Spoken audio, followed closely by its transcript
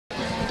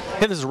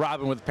Hey, this is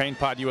Robin with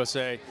PainPod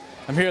USA.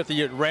 I'm here at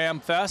the Ram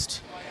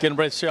Fest, getting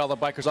ready to see all the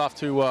bikers off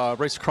to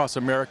race across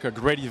America.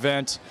 Great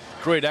event,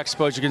 great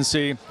expo, as you can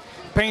see.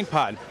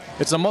 PainPod,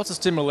 it's a muscle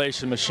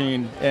stimulation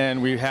machine,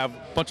 and we have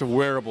a bunch of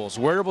wearables.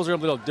 Wearables are a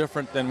little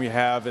different than we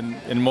have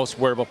in most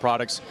wearable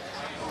products.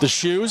 The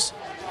shoes,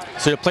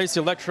 so you place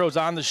the electrodes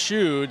on the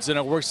shoes, and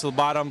it works to the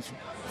bottom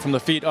from the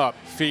feet up.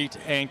 Feet,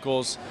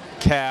 ankles,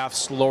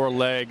 calves, lower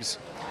legs.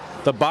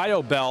 The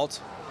bio belt,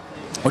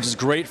 which is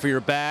great for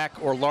your back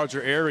or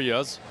larger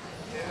areas,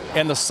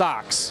 and the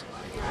socks.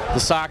 The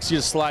socks you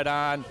just slide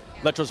on,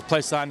 electrodes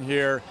placed on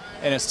here,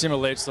 and it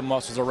stimulates the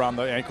muscles around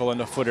the ankle and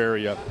the foot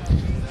area.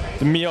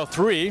 The Mio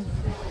 3,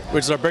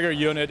 which is our bigger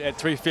unit at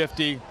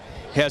 350,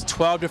 has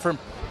 12 different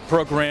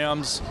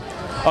programs,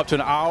 up to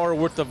an hour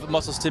worth of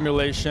muscle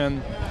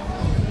stimulation.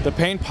 The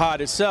PainPod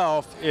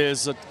itself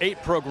is an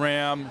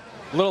 8-program,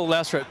 a little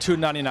less, at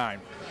 $299.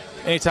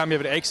 Anytime you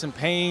have aches and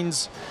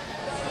pains,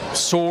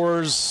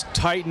 sores,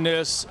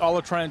 tightness, all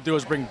they're trying to do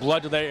is bring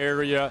blood to that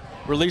area,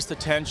 release the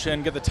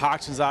tension, get the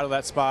toxins out of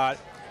that spot,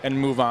 and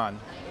move on.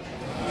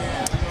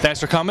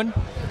 Thanks for coming.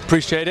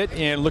 Appreciate it,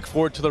 and look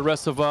forward to the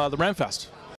rest of the Ram Fest.